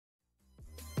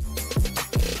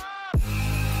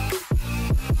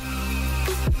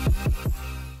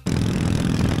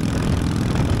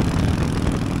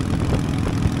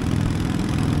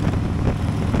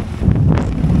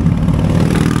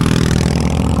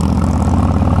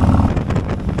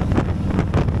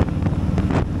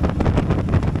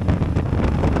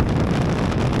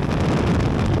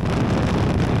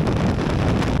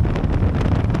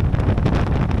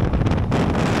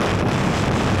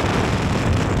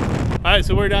Alright,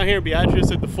 so we're down here in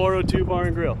Beatrice at the 402 Bar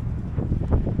and Grill.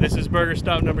 This is burger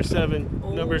stop number 7.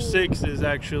 Oh. Number 6 is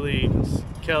actually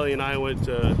Kelly and I went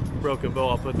to Broken Bow.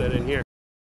 I'll put that in here.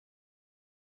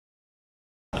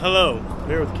 Hello, I'm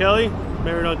here with Kelly,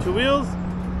 married on 2 wheels.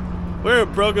 We're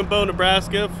in Broken Bow,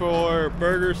 Nebraska for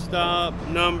burger stop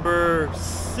number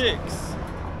 6.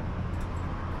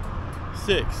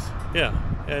 Yeah,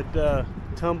 at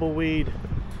Tumbleweed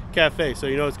Cafe, so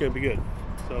you know it's going to be good.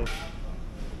 So.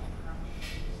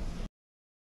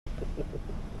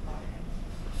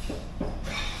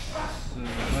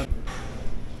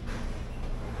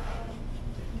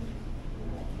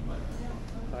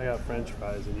 I got French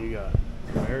fries and you got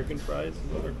American fries,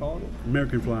 is what they're calling it?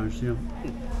 American fries, yeah.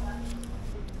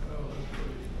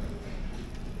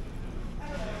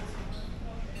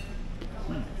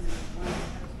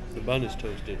 The bun is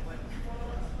toasted.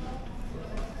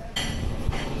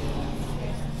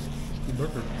 Good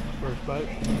burger. First bite.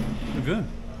 They're good.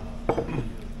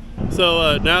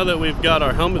 So now that we've got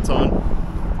our helmets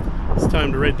on, it's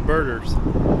time to rate the burgers.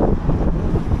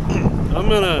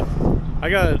 I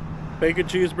got a bacon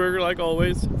cheeseburger like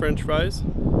always, French fries.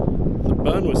 The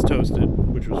bun was toasted,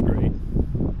 which was great.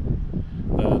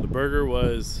 The burger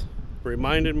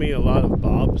reminded me a lot of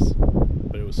Bob's,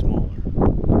 but it was smaller.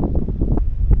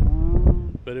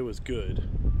 But it was good.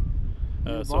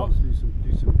 Bob's do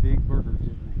some big burgers,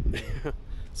 didn't they?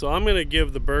 So I'm gonna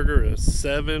give the burger a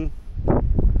 7.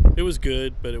 It was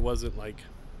good, but it wasn't like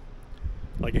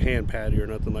a hand patty or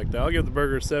nothing like that. I'll give the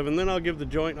burger a 7, then I'll give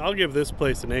this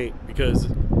place an 8 because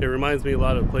it reminds me a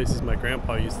lot of the places my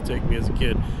grandpa used to take me as a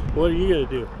kid. What are you gonna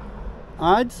do?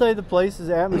 I'd say the place's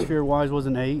atmosphere-wise was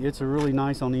an 8. It's a really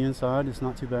nice on the inside. It's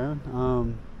not too bad.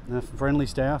 Friendly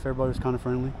staff. Everybody was kind of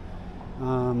friendly.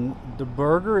 The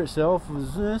burger itself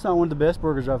it's not one of the best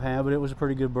burgers I've had, but it was a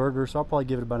pretty good burger, so I'll probably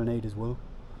give it about an 8 as well.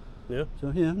 Yeah.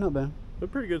 So yeah, not bad. They're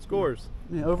pretty good scores.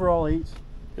 Yeah, overall 8s.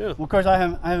 Yeah. Well, of course, I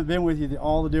haven't been with you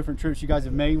all the different trips you guys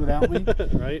have made without me.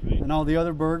 Right. And all the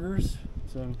other burgers.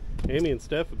 So. Amy and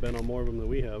Steph have been on more of them than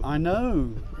we have. I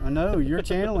know. Your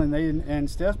channel and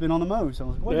Steph's been on the most. I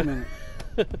was like, wait a minute.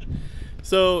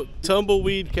 So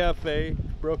Tumbleweed Cafe,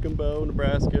 Broken Bow,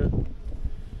 Nebraska.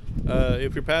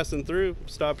 If you're passing through,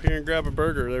 stop here and grab a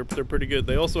burger. They're pretty good.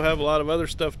 They also have a lot of other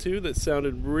stuff too that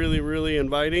sounded really, really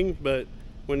inviting, but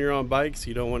when you're on bikes,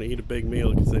 you don't want to eat a big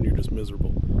meal because then you're just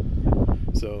miserable.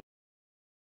 So,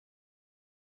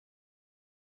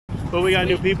 but we got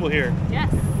new people here.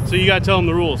 Yes. So you gotta tell them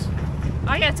the rules.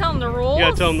 I gotta tell them the rules? You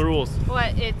gotta tell them the rules.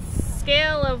 What, it's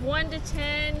scale of 1 to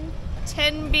 10,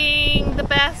 10 being the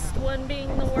best, 1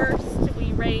 being the worst.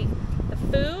 We rate the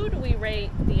food, we rate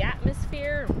the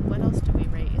atmosphere. What else do we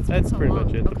rate? That's pretty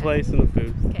much it. The place and the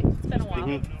food. Okay, it's been a while.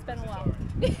 It's been a while.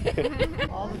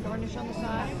 All the garnish on the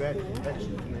side.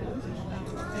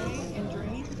 And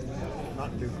drink.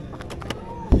 Not too.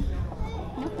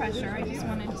 No pressure. I just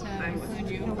wanted to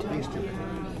include you. We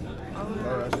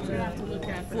have to look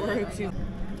at 402.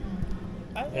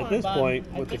 At this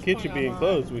point, with the kitchen being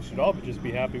closed, we should all just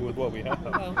be happy with what we have.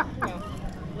 Well,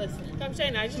 listen. I'm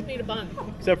saying I just need a bun.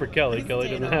 Except for Kelly. Kelly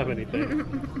doesn't have anything.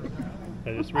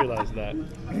 I just realized that.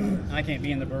 I can't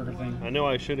be in the burger thing. I know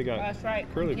I should have got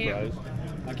curly fries.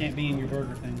 I can't be in your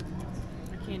burger thing.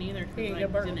 I can't either. I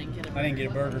didn't get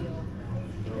a burger.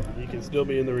 You can still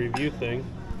be in the review thing.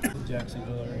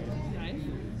 Jacksonville area. Nice.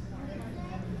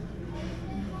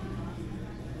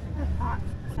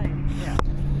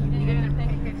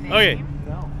 Okay.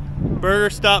 Burger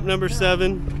stop number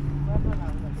 7.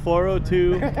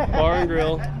 402 Bar and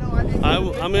Grill.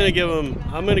 I'm gonna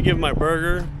give my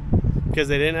burger because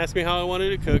they didn't ask me how I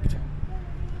wanted it cooked.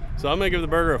 So I'm gonna give the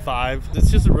burger a 5. It's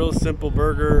just a real simple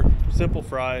burger, simple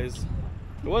fries.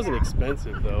 It wasn't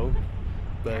expensive though.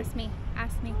 But Ask me. I'm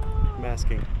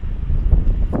asking.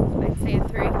 I'd say a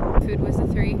 3. Food was a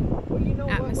 3.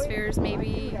 Atmospheres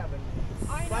maybe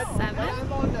 7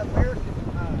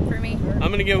 for me. I'm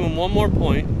gonna give them 1 more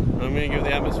point. I'm gonna give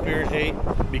the atmosphere an 8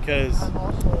 because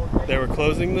they were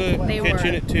closing the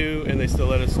kitchen at 2 and they still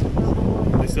let us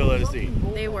eat.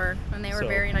 They were, and they were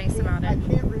very nice about it.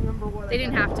 They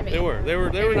didn't have to be. They were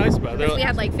nice about it. We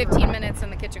had like 15 minutes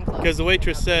and the kitchen closed. Because the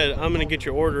waitress said, I'm gonna get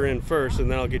your order in first and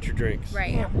then I'll get your drinks.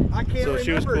 Right. So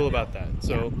she was cool about that.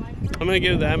 So I'm gonna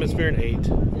give the atmosphere an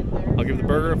 8. I'll give the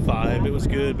burger a 5. It was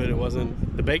good, but it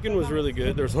wasn't. The bacon was really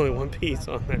good. There was only 1 piece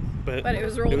on there, but it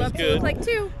was rolled up to look like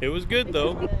 2. It was good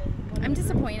though. I'm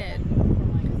disappointed,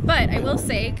 but I will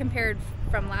say, compared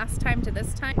from last time to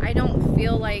this time, I don't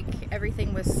feel like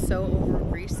everything was so over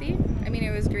greasy. I mean,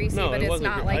 it was greasy, but it's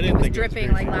not like it was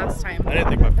dripping like last time. I didn't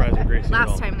think my fries were greasy.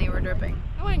 Last time they were dripping.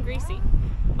 It wasn't greasy.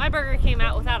 My burger came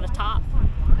out without a top.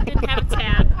 Didn't have a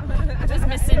tab.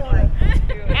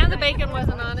 bacon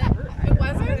wasn't on it. It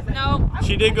wasn't? No.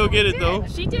 She did go get it though.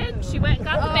 She did. She went and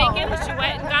got the bacon, and she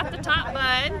went and got the top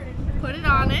bun, put it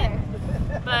on it.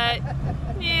 But,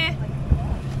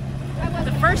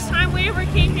 the first time we ever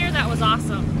came here, that was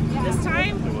awesome. This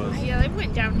time, It was. yeah, they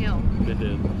went downhill. It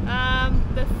did.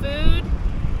 The food,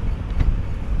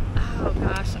 oh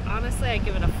gosh, honestly, I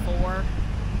give it a 4.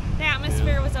 The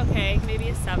atmosphere was okay, maybe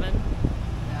a 7.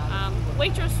 The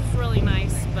waitress was really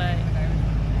nice, but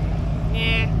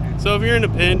So if you're in a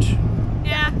pinch,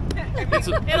 yeah,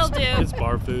 it'll do. It's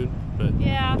bar food, but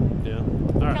Yeah. yeah.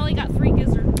 All right. Kelly got 3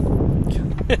 gizzards.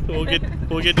 we'll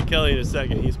get to Kelly in a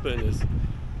second. He's putting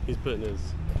his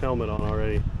helmet on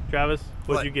already. Travis,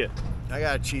 what'd you get? I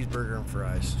got a cheeseburger and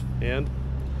fries. And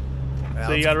Yeah,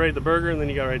 so you got to rate the burger, and then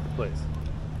you got to rate the place.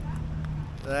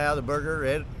 Yeah, the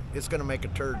burger, it's gonna make a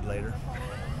turd later.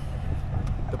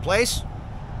 The place,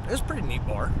 it's a pretty neat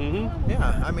bar. Mm-hmm.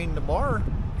 Yeah, I mean the bar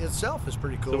itself is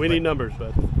pretty cool. So we need numbers,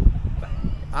 bud.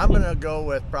 I'm gonna go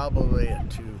with probably a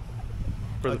 2.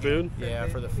 For the food? Yeah,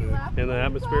 for the food. And the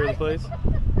atmosphere of the place?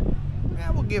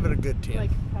 Yeah, we'll give it a good 10.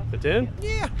 A 10?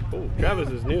 Yeah. Oh, Travis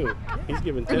is new. He's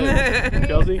giving 10.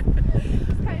 Kelsey?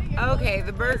 Okay,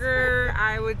 the burger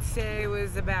I would say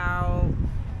was about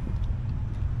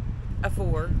a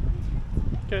 4.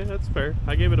 Okay, that's fair.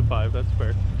 I gave it a 5. That's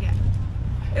fair. Yeah.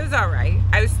 It was alright.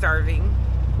 I was starving.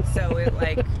 So it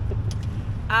like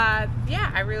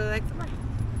yeah, I really liked the burger.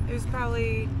 It was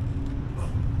probably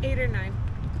 8 or 9.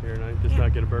 8 or 9. Just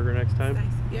not get a burger next time. Nice.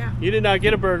 Yeah. You did not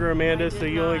get a burger, Amanda, I so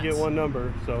did you only not. get one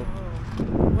number. So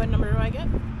What number do I get?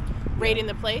 Rating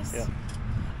the place? Yeah.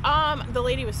 The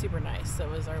lady was super nice. So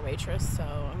was our waitress. So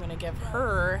I'm gonna give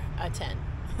her a 10.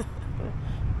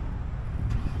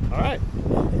 all right.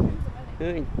 I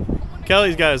think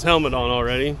Kelly's got his helmet on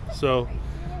already, so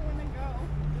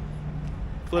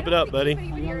flip it up, buddy.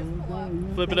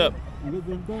 Flip it up.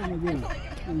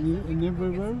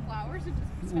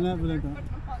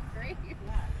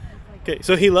 Okay,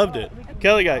 so he loved it.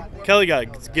 Kelly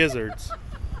got gizzards,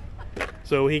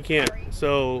 so he can't.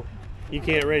 So you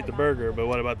can't rate the burger, but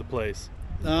what about the place?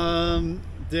 The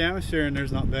atmosphere in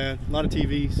there's not bad. A lot of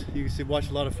TVs. You can watch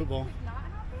a lot of football.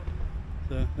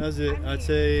 So that's it. I'd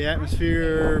say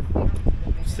atmosphere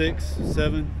 6,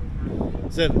 7.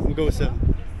 7. We'll go with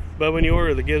 7. But when you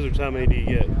order the gizzards, how many do you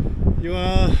get?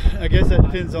 I guess that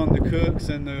depends on the cooks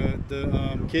and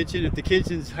the kitchen. If the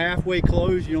kitchen's halfway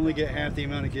closed, you only get half the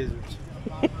amount of gizzards.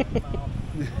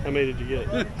 How many did you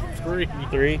get?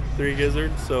 3. 3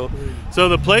 gizzards. So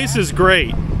the place is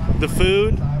great. The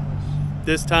food,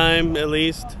 this time at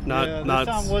least, not. This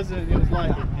time wasn't. It was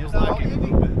lacking. It was lacking a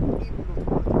little bit.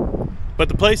 But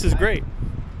the place is great.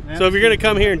 So if you're gonna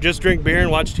come here and just drink beer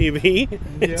and watch TV,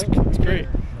 it's great.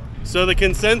 So the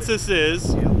consensus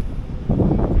is,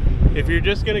 if you're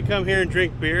just gonna come here and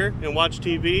drink beer and watch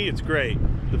TV, it's great.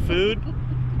 The food,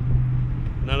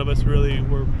 none of us really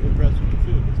were impressed with the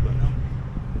food as much.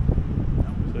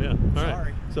 So yeah, all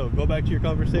right. So go back to your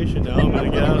conversation now. I'm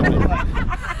gonna get out of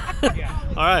it.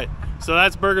 All right. So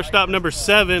that's burger stop number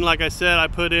 7. Like I said, I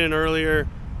put in earlier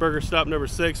burger stop number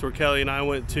 6, where Kelly and I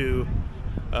went to.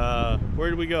 Where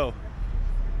did we go?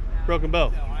 Broken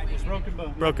Bow.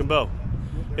 Broken Bow.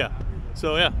 Yeah.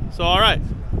 So yeah. So all right.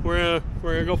 We're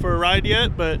gonna go for a ride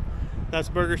yet, but that's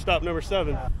burger stop number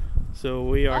 7. So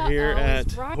we are here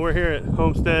at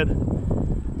Homestead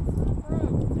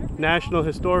National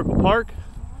Historical Park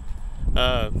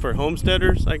for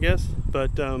homesteaders, I guess.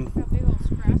 But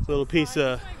little piece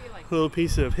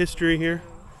of history here.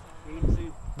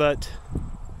 But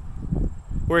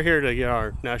we're here to get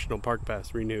our National Park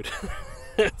Pass renewed.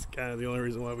 That's kind of the only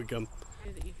reason why we come.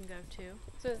 That you can go to.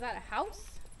 So is that a house?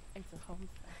 It's a home.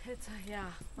 It's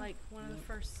like one of the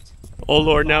first. Oh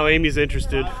Lord, now Amy's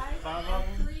interested. 5 of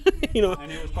them. You know, And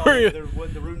it was probably,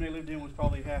 the room they lived in was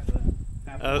probably half of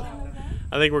that.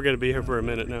 I think we're gonna be here for a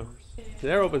minute now.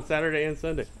 They're open Saturday and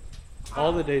Sunday,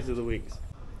 all the days of the week.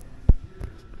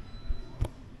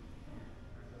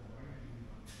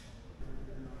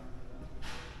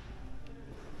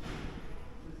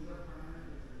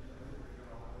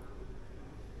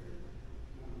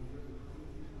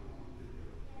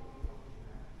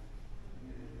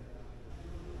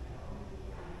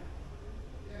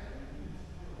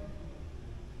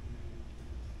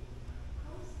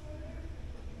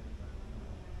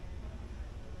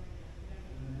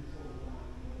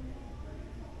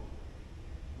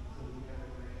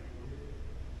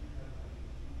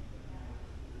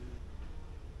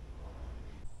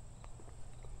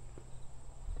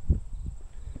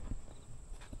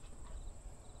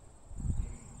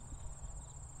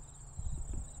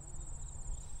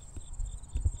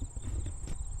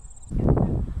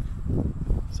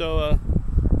 So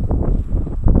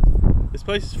this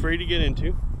place is free to get into.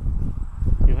 You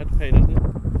don't have to pay nothing.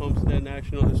 Homestead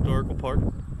National Historical Park.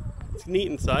 It's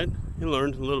neat inside. You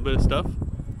learn a little bit of stuff.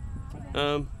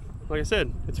 Like I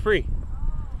said, it's free.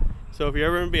 So if you're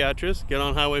ever in Beatrice, get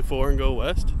on Highway 4 and go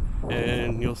west,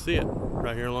 and you'll see it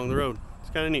right here along the road. It's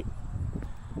kind of neat.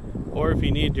 Or if you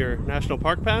need your National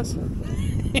Park Pass,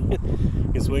 you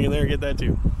can swing in there and get that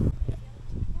too.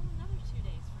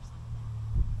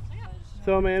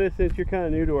 So Amanda, since you're kind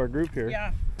of new to our group here,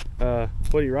 yeah.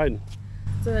 What are you riding?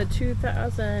 It's a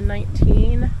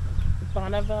 2019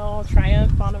 Bonneville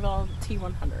Triumph Bonneville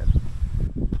T100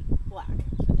 Black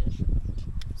Edition.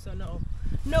 So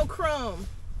no chrome.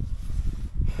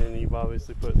 And you've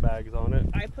obviously put bags on it.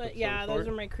 I put, yeah, those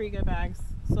are my Kriega bags.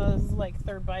 So this is like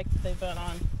third bike that they put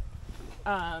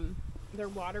on. They're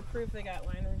waterproof. They got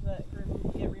liners that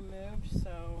get removed,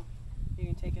 so you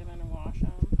can take them in and wash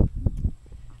them.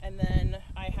 And then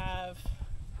I have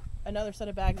another set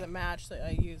of bags that match that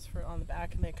I use for on the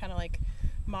back, and they're kind of like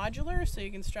modular, so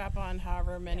you can strap on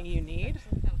however many you need.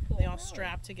 They all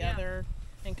strap together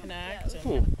and connect.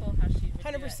 And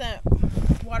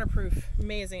 100% waterproof.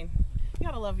 Amazing. You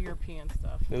gotta love European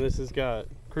stuff. And this has got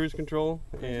cruise control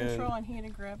and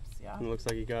heated grips. Yeah. And it looks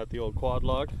like you got the old quad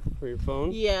lock for your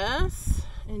phone. Yes,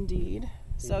 indeed.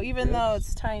 So even though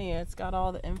it's tiny, it's got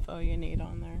all the info you need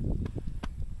on there.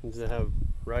 Does it have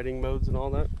riding modes and all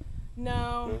that?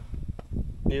 No.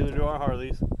 Neither do our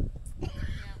Harleys.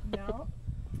 No,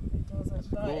 it doesn't.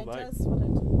 But cool it bike. does what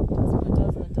it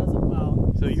does, and it does it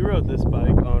well. So you rode this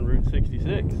bike on Route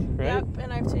 66, right? Yep,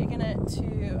 and I took it to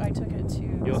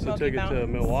You also Smoky took Mountains. it to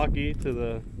Milwaukee to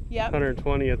the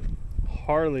 120th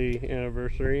Harley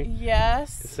anniversary.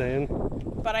 Yes. Just saying.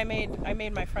 But I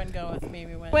made my friend go with me.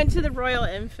 We went to the Royal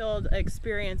Enfield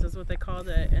Experience, is what they called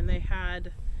it, and they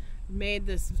had made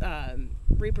this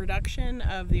reproduction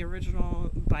of the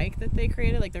original bike that they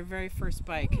created, like their very first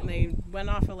bike, and they went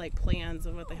off of like plans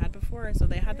of what they had before, and so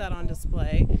they had that on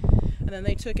display. And then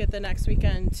they took it the next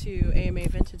weekend to AMA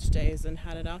Vintage Days and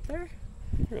had it out there.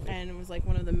 Really? And it was like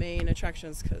one of the main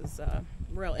attractions because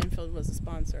Royal Enfield was a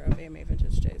sponsor of AMA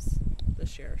Vintage Days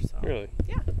this year. So really?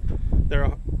 Yeah.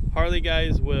 Their Harley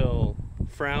guys will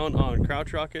frown on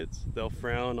crotch rockets. They'll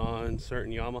frown on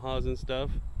certain Yamahas and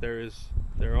stuff.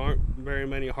 There aren't very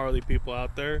many Harley people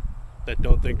out there that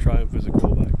don't think Triumph is a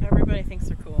cool bike. Everybody thinks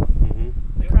they're cool.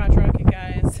 Mm-hmm. The crotch rocket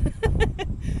guys,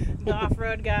 the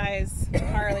off-road guys,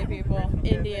 Harley people,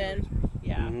 Indian,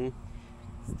 yeah. Mm-hmm.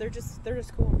 They're just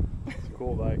cool. It's a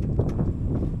cool bike.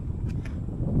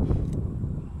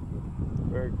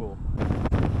 Very cool.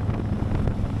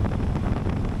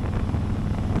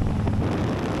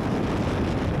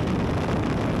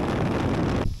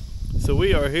 So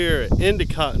we are here at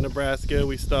Endicott, Nebraska.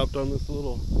 We stopped on this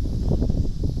little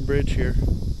bridge here.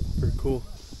 Pretty cool.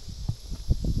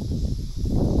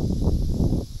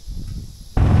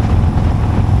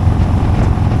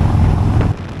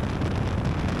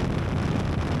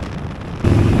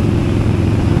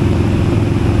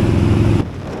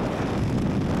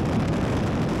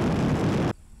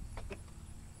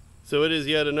 So it is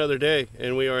yet another day,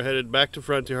 and we are headed back to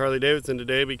Frontier Harley-Davidson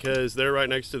today because they're right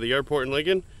next to the airport in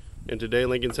Lincoln, and today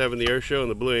Lincoln's having the air show and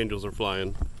the Blue Angels are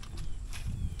flying.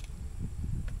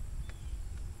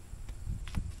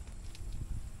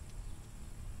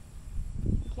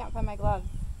 Can't find my gloves.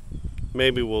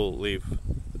 Maybe we'll leave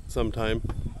sometime.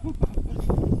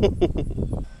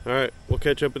 Alright, we'll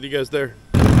catch up with you guys there.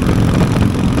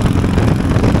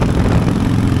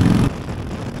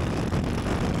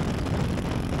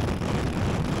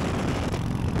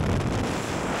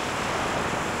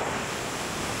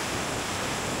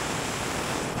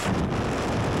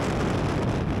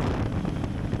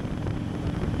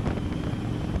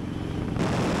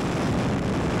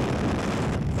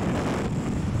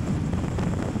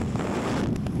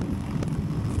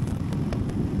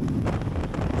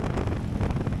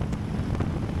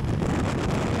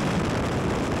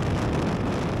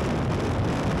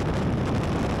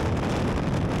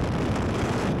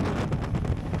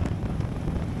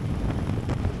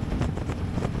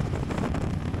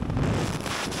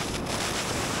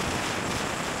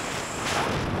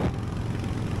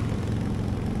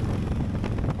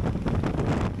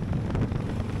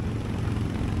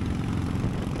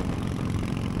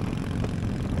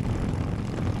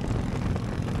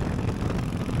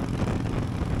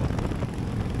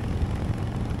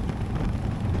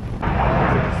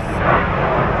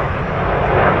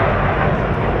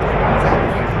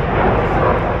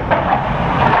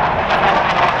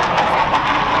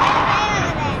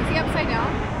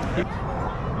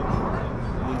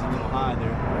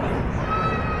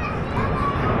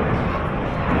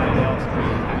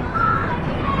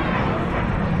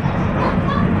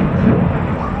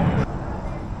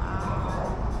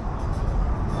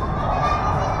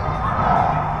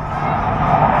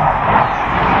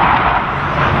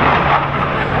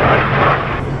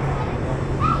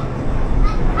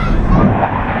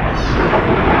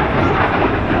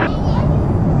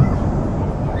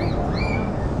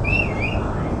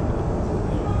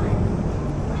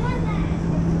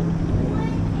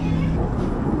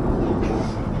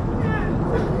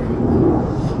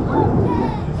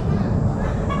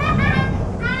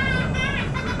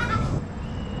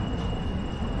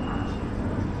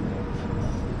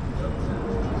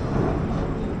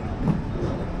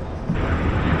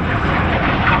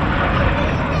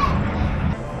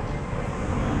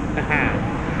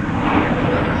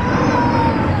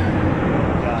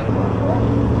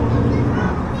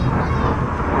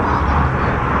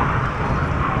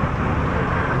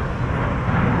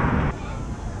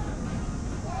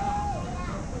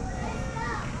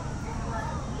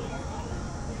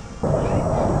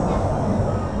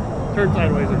 turn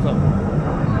sideways or something.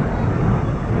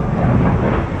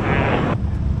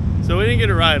 So we didn't get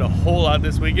to ride a whole lot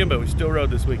this weekend, but we still rode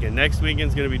this weekend. Next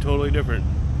weekend's gonna be totally different.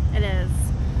 It is.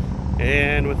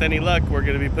 And with any luck, we're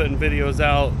gonna be putting videos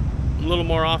out a little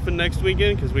more often next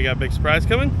weekend because we got a big surprise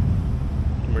coming.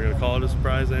 And we're gonna call it a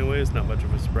surprise anyway. It's not much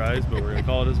of a surprise, but we're gonna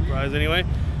call it a surprise anyway.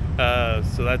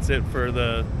 So that's it for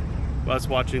us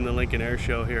watching the Lincoln Air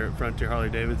Show here at Frontier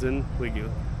Harley-Davidson.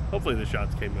 Hopefully the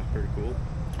shots came out pretty cool.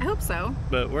 I hope so.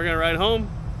 But we're gonna ride home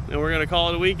and we're gonna call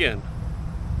it a weekend.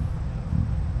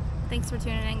 Thanks for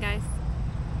tuning in, guys.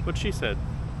 What she said.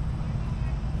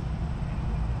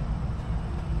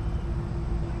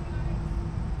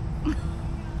 Now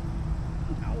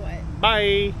what?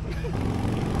 Bye.